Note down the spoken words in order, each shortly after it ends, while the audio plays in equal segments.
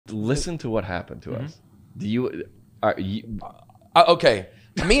listen to what happened to us. Okay.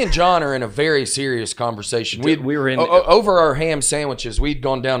 Me and John are in a very serious conversation. We were in over our ham sandwiches. We'd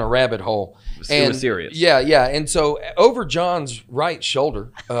gone down a rabbit hole. It was serious. Yeah. And so over John's right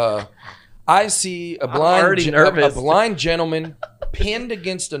shoulder, I see a blind gentleman pinned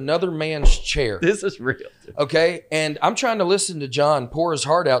against another man's chair. This is real. Okay, and I'm trying to listen to John pour his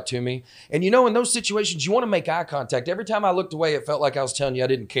heart out to me. And you know, in those situations, you want to make eye contact. Every time I looked away, it felt like I was telling you I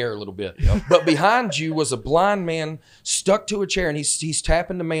didn't care a little bit. Yep. But behind you was a blind man stuck to a chair, and he's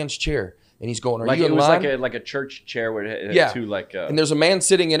tapping the man's chair. And he's going, "Are you in line?" It was like a church chair where it had two and there's a man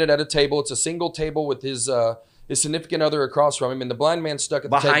sitting in it at a table. It's a single table with his significant other across from him, and the blind man stuck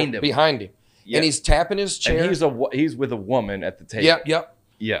at the table behind him. Yep. And he's tapping his chair. And he's with a woman at the table. Yep.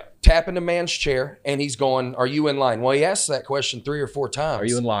 Yeah. Tapping the man's chair, and he's going, "Are you in line?" Well, he asked that question 3 or 4 times. Are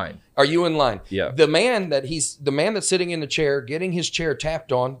you in line? Are you in line? Yeah. The man that's sitting in the chair, getting his chair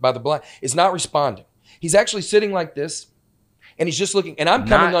tapped on by the blind, is not responding. He's actually sitting like this, and he's just looking. And I'm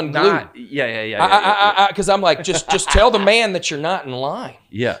coming unglued. Yeah. Because I'm like, just tell the man that you're not in line.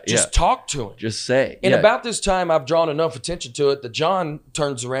 Yeah. Just talk to him. Just say. And about this time, I've drawn enough attention to it that John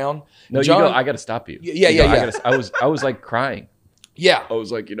turns around. No, John, you go. I got to stop you. Yeah. I was like crying. Yeah. I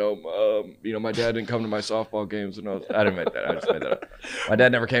was like, my dad didn't come to my softball games when I didn't make that. I just made that up. My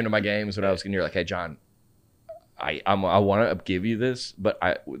dad never came to my games when I was, and you're like, "Hey, John, I want to give you this, but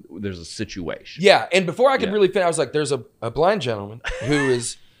there's a situation." Yeah. And before I could really finish, I was like, there's a blind gentleman who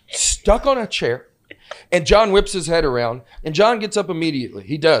is stuck on a chair, and John whips his head around, and John gets up immediately.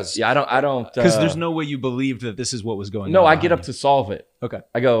 He does. Yeah. I don't. Because there's no way you believed that this is what was going on. No, I get up to solve it. Okay.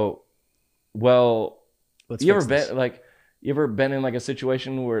 I go, well, you ever been in like a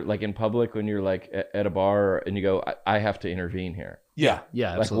situation where like in public when you're like at a bar and you go, I have to intervene here? Yeah.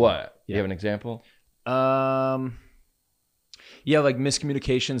 Yeah. Like absolutely. what? Yeah. You have an example? Yeah, like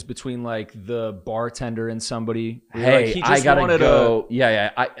miscommunications between like the bartender and somebody. Hey, like, I gotta go.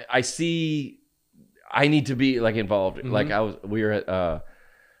 Yeah. I see. I need to be like involved. Mm-hmm. Like I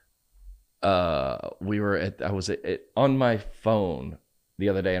was on my phone the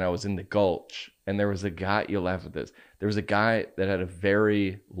other day, and I was in the Gulch, and there was a guy. You'll laugh at this. There was a guy that had a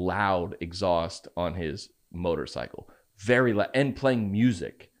very loud exhaust on his motorcycle, very loud, and playing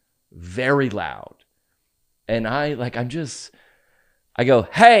music, very loud. And I go,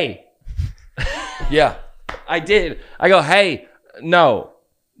 "Hey." Yeah. I did. I go, "Hey, no,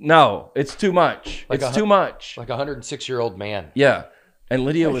 it's too much. It's too much." Like a 106-year-old man. Yeah. And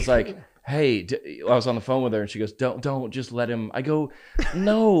Lydia was like, "Hey," I was on the phone with her, and she goes, don't just let him. I go,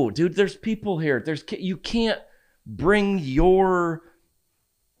 "No, dude, there's people here. You can't bring your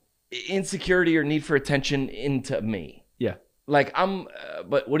insecurity or need for attention into me." Yeah. Like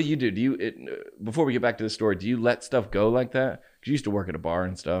but what do you do? Before we get back to the story, do you let stuff go like that? Because you used to work at a bar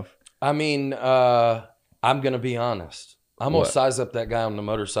and stuff. I mean, I'm going to be honest. I'm going to size up that guy on the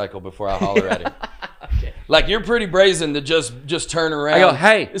motorcycle before I holler at him. Okay. Like, you're pretty brazen to just turn around. I go,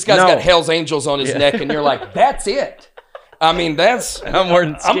 "Hey, this guy's got Hell's Angels on his neck," and you're like, "That's it." I mean, I'm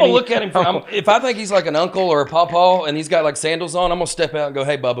going to look at him. If I think he's like an uncle or a pawpaw and he's got like sandals on, I'm going to step out and go,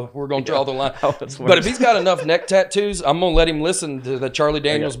 "Hey, Bubba, we're going to draw the line." But if he's got enough neck tattoos, I'm going to let him listen to the Charlie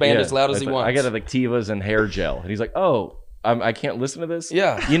Daniels band as loud as he wants. I got like Tivas and hair gel. And he's like, "Oh, I can't listen to this?"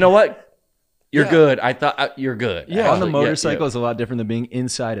 Yeah. You know what? You're good. I thought you're good. Yeah. On the motorcycle is a lot different than being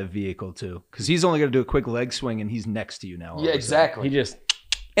inside a vehicle too. Because he's only going to do a quick leg swing and he's next to you now. Yeah, exactly. He just...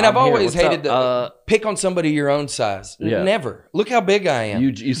 And I've always hated to pick on somebody your own size. Yeah. Never. Look how big I am.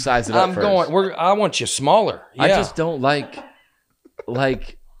 You size it up first. I want you smaller. Yeah. I just don't like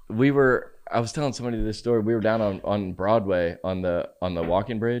I was telling somebody this story. We were down on Broadway on the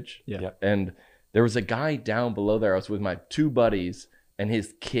walking bridge. Yeah. And there was a guy down below there. I was with my 2 buddies and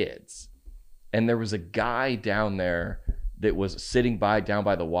his kids. And there was a guy down there that was sitting down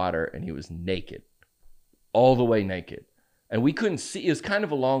by the water, and he was naked. All the way naked. And we couldn't see. It was kind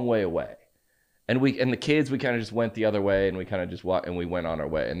of a long way away. And the kids, we kind of just went the other way, and we kind of just walked, and we went on our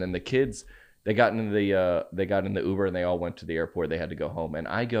way. And then the kids, they got in the Uber, and they all went to the airport. They had to go home. And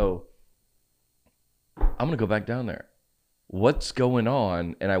I go, "I'm going to go back down there. What's going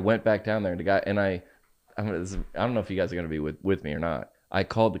on?" And I went back down there, and the guy, and I don't know if you guys are going to be with me or not. I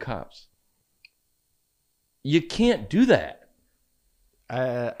called the cops. You can't do that.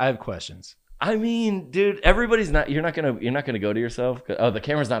 I have questions. I mean, dude, everybody's not. You're not gonna go to yourself. Oh, the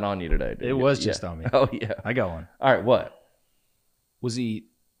camera's not on you today, dude. It was just on me. Oh yeah, I got one. All right, what? Was he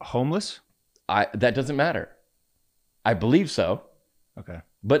homeless? That doesn't matter. I believe so. Okay.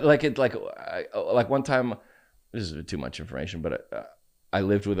 But like one time, this is too much information, but I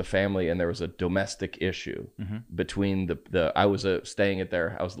lived with a family and there was a domestic issue between I was staying at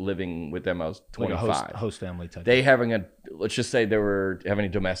I was living with them. I was 25. Like a host family type. Let's just say they were having a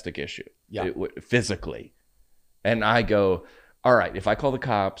domestic issue physically. And I go, all right, if I call the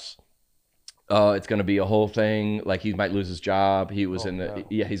cops, it's going to be a whole thing. Like he might lose his job. He was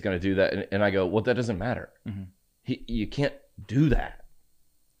he's going to do that. And I go, well, that doesn't matter. You can't do that.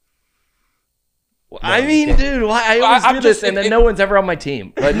 Well, I mean, dude, why I always do this, and then no one's ever on my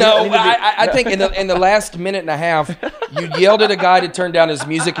team. Like, I think in the last minute and a half, you yelled at a guy to turn down his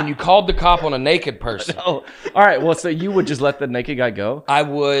music, and you called the cop on a naked person. No. All right, well, so you would just let the naked guy go? I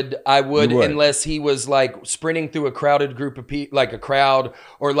would, unless he was like sprinting through a crowded group of people, like a crowd,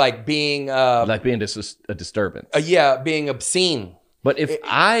 or like being just a disturbance. Being obscene. But if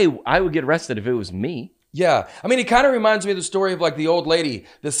I would get arrested if it was me. Yeah. I mean, it kind of reminds me of the story of like the old lady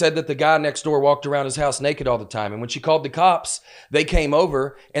that said that the guy next door walked around his house naked all the time. And when she called the cops, they came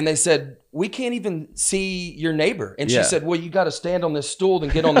over and they said, we can't even see your neighbor. And she said, well, you got to stand on this stool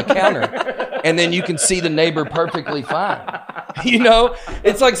and get on the counter. And then you can see the neighbor perfectly fine. You know,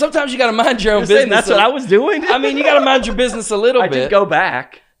 it's like sometimes you got to mind your own business. That's what I was doing? I mean, you got to mind your business a little bit. I just go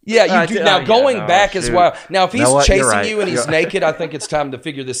back. Yeah, you do. Now, going back is wild. Now, if he's chasing you and he's naked, I think it's time to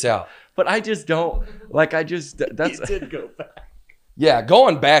figure this out. But I just don't, that's... He did go back. Yeah,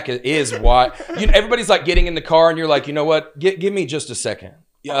 going back is why. Everybody's like getting in the car and you're like, you know what? Give me just a second.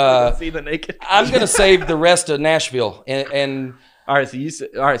 See the naked. I'm going to save the rest of Nashville. And all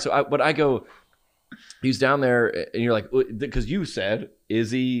right, but I go, he's down there and you're like, because you said,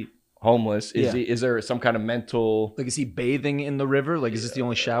 is he homeless? Is there some kind of mental... Like, is he bathing in the river? Like, is this the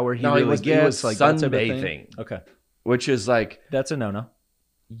only shower he really gets? He was like sunbathing. Okay. Which is like... That's a no-no.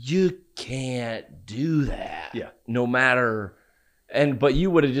 You can't do that. Yeah. No matter... But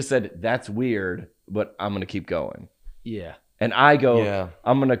you would have just said, that's weird, but I'm going to keep going. Yeah. And I go,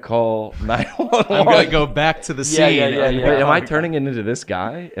 I'm going to call 911. I'm going to go back to the scene. Yeah. Am I turning into this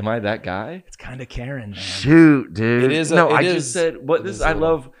guy? Am I that guy? It's kind of Karen, man. Shoot, dude. It is. Just said, I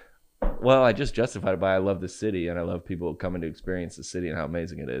love... Well, I just justified it by I love the city and I love people coming to experience the city and how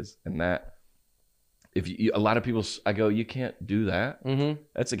amazing it is. And that, a lot of people, I go, you can't do that. Mm-hmm.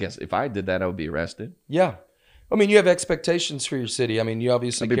 That's against, if I did that, I would be arrested. Yeah. I mean, you have expectations for your city. I mean, you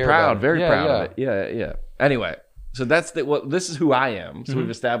obviously I'd be proud, very proud of it. Yeah. Anyway, so this is who I am. So we've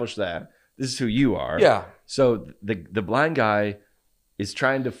established that. This is who you are. Yeah. So the blind guy is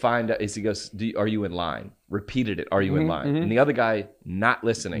trying to find out, he goes, are you in line? Repeated it, are you in line? And the other guy not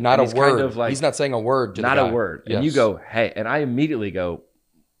listening. Not a word. Kind of like, he's not saying a word to not the guy. a word. Yes. And you go, hey, and I immediately go,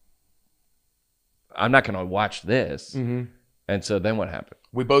 I'm not going to watch this. Mm-hmm. And so then what happened?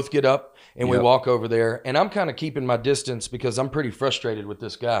 We both get up and we walk over there, and I'm kind of keeping my distance because I'm pretty frustrated with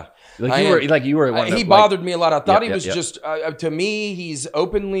this guy. You were. He bothered me a lot. I thought he was just. To me, he's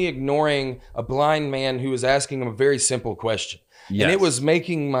openly ignoring a blind man who was asking him a very simple question. Yes. And it was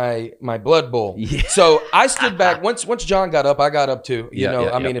making my blood boil. Yeah. So I stood back. Once John got up, I got up too.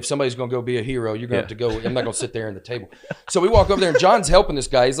 I mean, if somebody's going to go be a hero, you're going to have to go. I'm not going to sit there in the table. So we walk over there, and John's helping this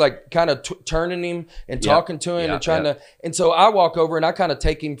guy. He's like kind of turning him and talking to him and trying to. And so I walk over, and I kind of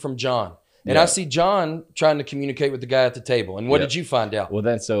take him from John. And I see John trying to communicate with the guy at the table. And what did you find out? Well,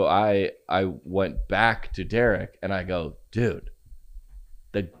 then, so I went back to Derrick, and I go, dude,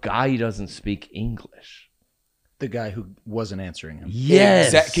 the guy doesn't speak English. The guy who wasn't answering him.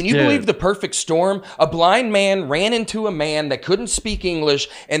 Yes. Can you believe the perfect storm? A blind man ran into a man that couldn't speak English,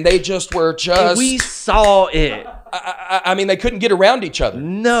 and they just were just... We saw it. I mean, they couldn't get around each other.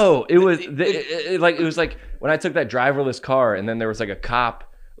 No, it was it was like when I took that driverless car, and then there was like a cop,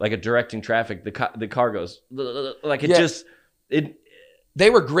 like a directing traffic. The car goes like it just it. They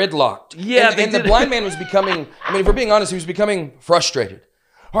were gridlocked. Yeah, and the blind man was becoming. I mean, if we're being honest, he was becoming frustrated.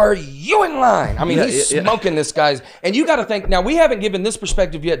 Are you in line? I mean, he's smoking this guy's. And you got to think, now we haven't given this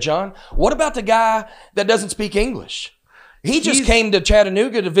perspective yet, John. What about the guy that doesn't speak English? He just came to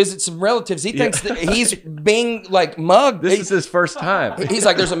Chattanooga to visit some relatives. He thinks that he's being like mugged. This is his first time. He's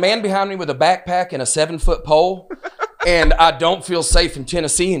like, there's a man behind me with a backpack and a 7-foot pole. And I don't feel safe in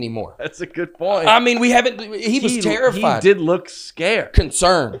Tennessee anymore. That's a good point. I mean, he was terrified. He did look scared.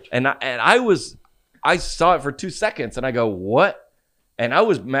 Concerned. And I saw it for 2 seconds and I go, what? And I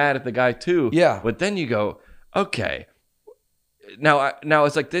was mad at the guy too. Yeah. But then you go, okay. Now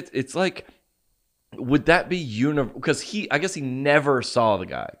it's like this. It's like, would that be universal? Because I guess he never saw the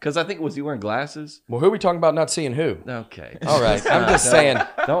guy. Because I think, was he wearing glasses? Well, who are we talking about not seeing who? Okay. All right. I'm just saying.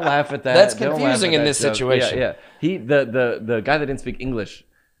 Don't laugh at that. That's confusing in this situation. Yeah. The guy that didn't speak English.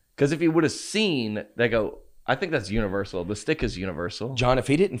 Because if he would have seen, they go, I think that's universal. The stick is universal. John, if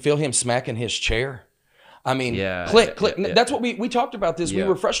he didn't feel him smacking his chair, I mean, Yeah, click. yeah. That's what we talked about this. Yeah. We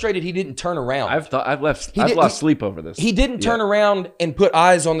were frustrated he didn't turn around. I've lost sleep over this. He didn't turn around and put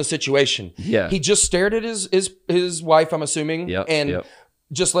eyes on the situation. Yeah. He just stared at his wife, I'm assuming, and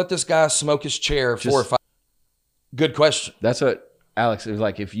just let this guy smoke his chair 4 or 5. Good question. That's what Alex is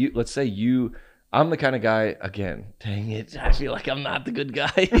like. If you, let's say I'm the kind of guy, again, dang it, I feel like I'm not the good guy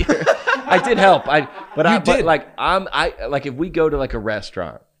here. I did help. But if we go to like a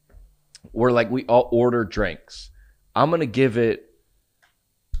restaurant where like we all order drinks, I'm going to give it,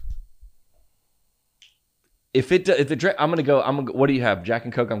 if the drink, I'm going to go, what do you have? Jack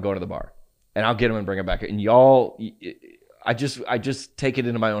and Coke? I'm going to the bar and I'll get them and bring it back. And y'all, I just take it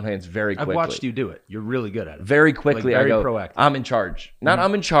into my own hands very quickly. I've watched you do it. You're really good at it. Very quickly, like very I go, proactive. I'm in charge. Not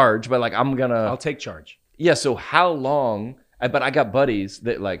I'm in charge, but like I'll take charge. Yeah, so how long, but I got buddies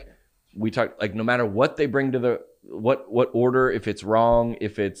that like, we talk, like no matter what they bring to the, what order, if it's wrong,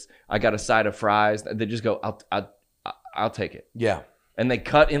 if it's, I got a side of fries, they just go, I'll take it. Yeah. And they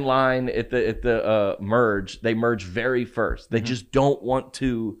cut in line at the merge. They merge very first. They just don't want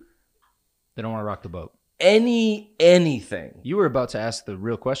to. They don't want to rock the boat. Anything. You were about to ask the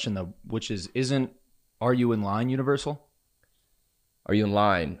real question though, which is, are you in line universal? Are you in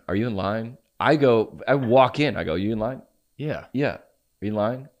line? Are you in line? I walk in. I go, you in line? Yeah. Yeah. Are you in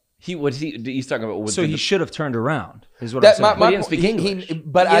line? He's talking about. So he should have turned around. Is what I'm saying. He didn't speak English.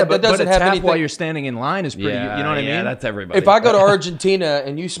 That doesn't have anything. While you're standing in line is pretty. Yeah, you know what I mean? That's everybody. If I go to Argentina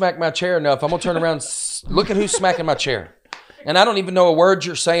and you smack my chair enough, I'm gonna turn around. Look at who's smacking my chair. And I don't even know a word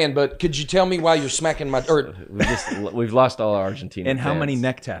you're saying, but could you tell me why you're smacking my? Or we've lost all our Argentina. And how fans. many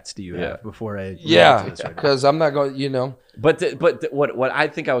neck tats do you have before I? Yeah, because I'm not going. You know. But what I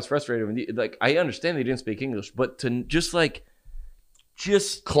think I was frustrated with, like I understand they didn't speak English, but to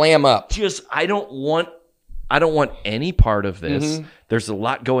just clam up. I don't want any part of this. Mm-hmm. There's a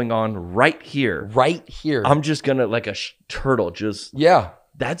lot going on right here. Right here. I'm just gonna like a turtle. Just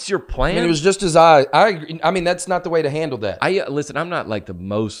That's your plan. I mean, it was just as I agree. I mean, that's not the way to handle that. Listen. I'm not like the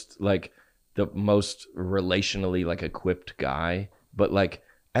most relationally like equipped guy, but like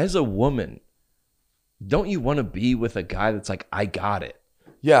as a woman, don't you want to be with a guy that's like, I got it?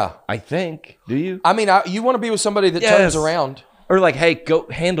 Yeah, I think. Do you? I mean, you want to be with somebody that turns around, or like, hey, go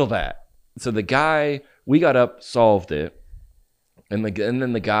handle that. So the guy, we got up, solved it, and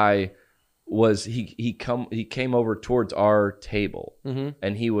then the guy was he came over towards our table,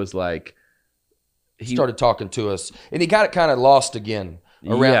 and he was like, he started talking to us, and he got kind of lost again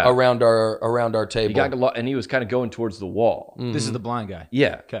around our table. He got lost, and he was kind of going towards the wall. Mm-hmm. This is the blind guy.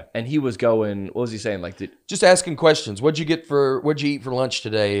 Yeah. Okay. And he was going. What was he saying? Like just asking questions. What'd you eat for lunch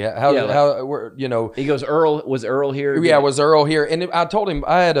today? He goes, was Earl here? Yeah, was Earl here? And I told him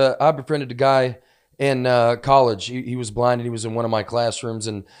I befriended a guy in college. He was blind and he was in one of my classrooms.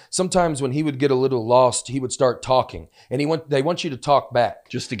 And sometimes when he would get a little lost, he would start talking. And they want you to talk back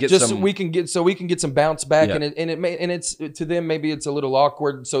just to get so we can get some bounce back. Yeah. And it's to them maybe it's a little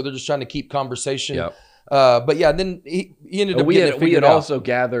awkward, so they're just trying to keep conversation. Yeah. But yeah, then he ended up getting it figured out. We had also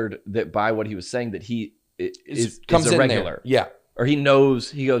gathered that by what he was saying that he comes a regular. There. Yeah. Or he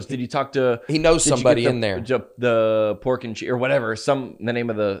knows. He goes, did you talk to? He knows somebody in there. The pork and cheese or whatever. The name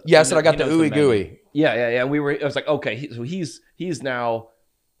of the. Yeah, I said I got the ooey gooey. Yeah. I was like, okay. So he is now.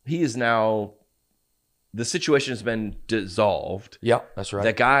 The situation has been dissolved. Yeah, that's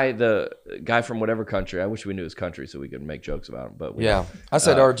right. The guy from whatever country. I wish we knew his country so we could make jokes about him. But I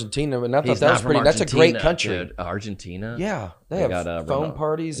said Argentina, and I thought that was pretty. That's a great country. Dude, Argentina. Yeah, they have phone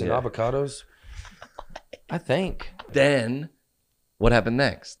parties and avocados. I think. Then, what happened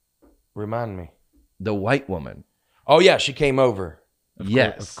next? Remind me. The white woman. Oh yeah, she came over.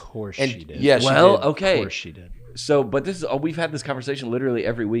 Of course she did. Yeah, okay. Of course she did. So, but this is we've had this conversation literally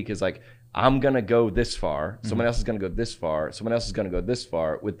every week. Is like, I'm gonna go this far. Someone else is gonna go this far. Someone else is gonna go this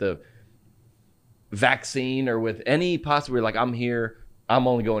far with the vaccine or with any possible. Like, I'm here. I'm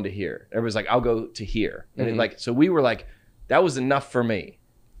only going to here. Everybody's like, I'll go to here. And so we were like, that was enough for me.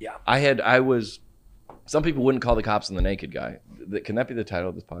 Yeah. Some people wouldn't call the cops on the naked guy. Can that be the title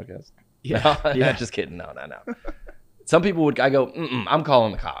of this podcast? Yeah. No, yeah. Just kidding. No. Some people would. I go. I'm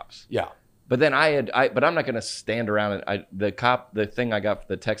calling the cops. Yeah. But then but I'm not going to stand around. And the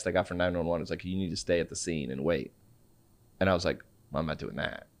text I got from 911 is like, you need to stay at the scene and wait. And I was like, well, I'm not doing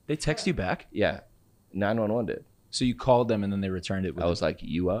that. They text you back? Yeah. 911 did. So you called them and then they returned it. I was like,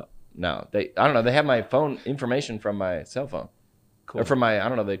 you up? No, I don't know. They have my phone information from my cell phone. Cool. Or from I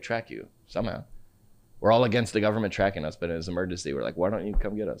don't know. They track you somehow. We're all against the government tracking us, but in this emergency, we're like, why don't you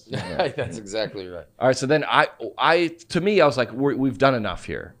come get us? Right. That's exactly right. All right. So then to me, I was like, we've done enough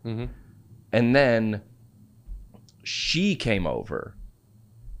here. Mm-hmm. And then she came over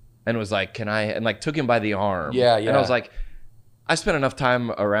and was like, "Can I?" and like took him by the arm. Yeah, yeah. And I was like, I spent enough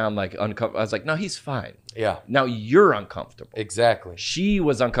time around like uncomfortable. I was like, no, he's fine. Yeah. Now you're uncomfortable. Exactly. She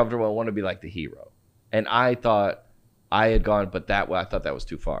was uncomfortable and wanted to be like the hero, and I thought I had gone, but that way I thought that was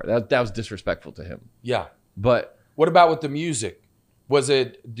too far. That was disrespectful to him. Yeah. But what about with the music?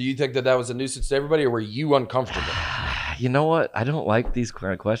 Do you think that was a nuisance to everybody, or were you uncomfortable? You know what? I don't like these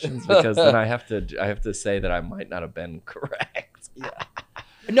kind of questions because then I have to say that I might not have been correct. Yeah.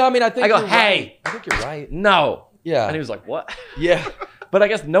 No, I mean, I think I go, you're hey, right. I think you're right. No. Yeah. And he was like, what? Yeah. But I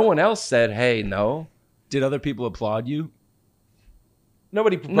guess no one else said, hey, no. Did other people applaud you?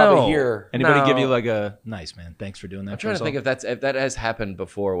 Nobody probably hear. Anybody give you like a nice, man, thanks for doing that? I'm trying to think if that has happened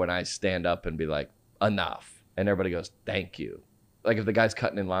before when I stand up and be like, enough. And everybody goes, thank you. Like if the guy's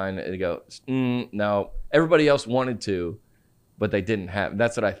cutting in line and they go, no. Everybody else wanted to, but they didn't have.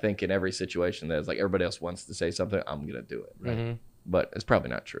 That's what I think in every situation. That is like everybody else wants to say something, I'm going to do it. Right? Mm-hmm. But it's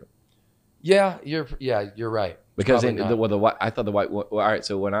probably not true. Yeah, you're right. Because I thought the white. Well, all right,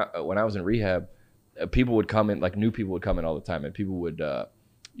 so when I was in rehab, people would come in, like new people would come in all the time, and people would.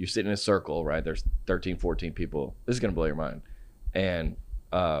 You sit in a circle, right? There's 13, 14 people. This is gonna blow your mind, and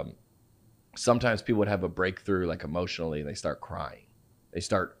sometimes people would have a breakthrough, like emotionally, and they start crying. They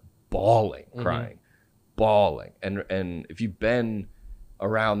start bawling, crying, bawling, and if you've been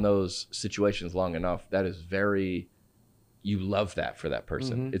around those situations long enough, that is very. You love that for that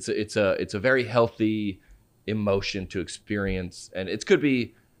person. It's a very healthy emotion to experience, and it could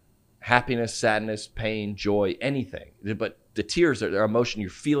be happiness, sadness, pain, joy, anything. But the tears are emotion. You're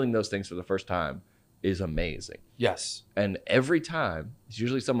feeling those things for the first time is amazing. Yes. And every time, it's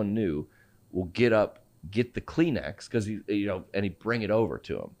usually someone new will get up, get the Kleenex because and he bring it over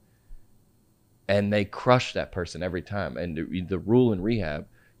to him, and they crush that person every time. And the rule in rehab,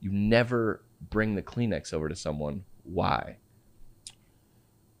 you never bring the Kleenex over to someone. Why?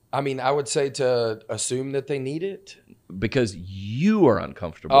 I mean, I would say to assume that they need it. Because you are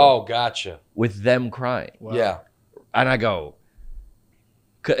uncomfortable. Oh, gotcha. With them crying. Wow. Yeah. And I go,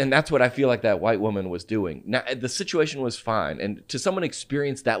 and that's what I feel like that white woman was doing. Now, the situation was fine. And to someone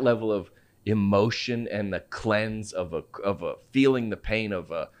experience that level of emotion and the cleanse of a feeling the pain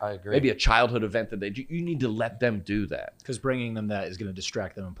of I agree. Maybe a childhood event that you need to let them do that. Because bringing them that is going to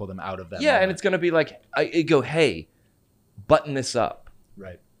distract them and pull them out of that. Yeah, moment. and it's going to be like, I go, hey, button this up.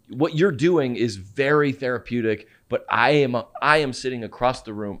 Right. What you're doing is very therapeutic, but I am sitting across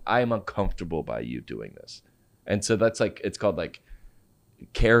the room. I am uncomfortable by you doing this. And so that's like, it's called like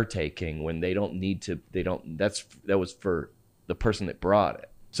caretaking when they don't need to, that was for the person that brought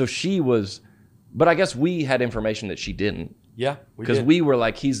it. So she was, but I guess we had information that she didn't. Yeah, because we were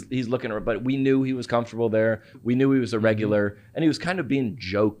like, he's looking at her, but we knew he was comfortable there. We knew he was a regular, and he was kind of being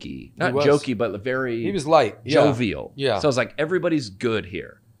jokey. Not jokey, but very. He was light, jovial. Yeah. So I was like, everybody's good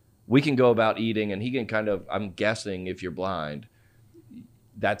here. We can go about eating, and he can kind of. I'm guessing if you're blind,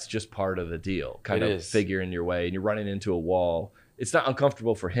 that's just part of the deal. Kind of figuring your way, and you're running into a wall. It's not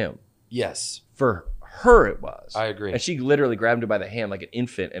uncomfortable for him. Yes. For her, it was. I agree. And she literally grabbed him by the hand like an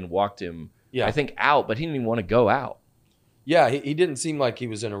infant and walked him. Yeah. I think out, but he didn't even want to go out. Yeah, he didn't seem like he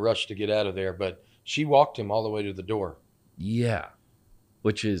was in a rush to get out of there, but she walked him all the way to the door. Yeah,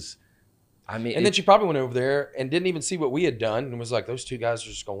 which is, I mean. And then she probably went over there and didn't even see what we had done and was like, those two guys are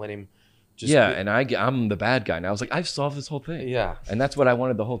just going to let him just. Yeah, and I'm the bad guy now. I was like, I've solved this whole thing. Yeah. And that's what I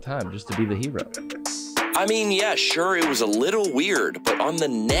wanted the whole time, just to be the hero. I mean, yeah, sure, it was a little weird, but on the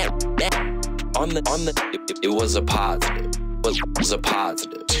net, it was a positive. It was a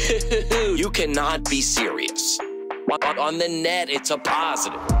positive. You cannot be serious. On the net, it's a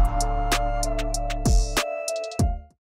positive.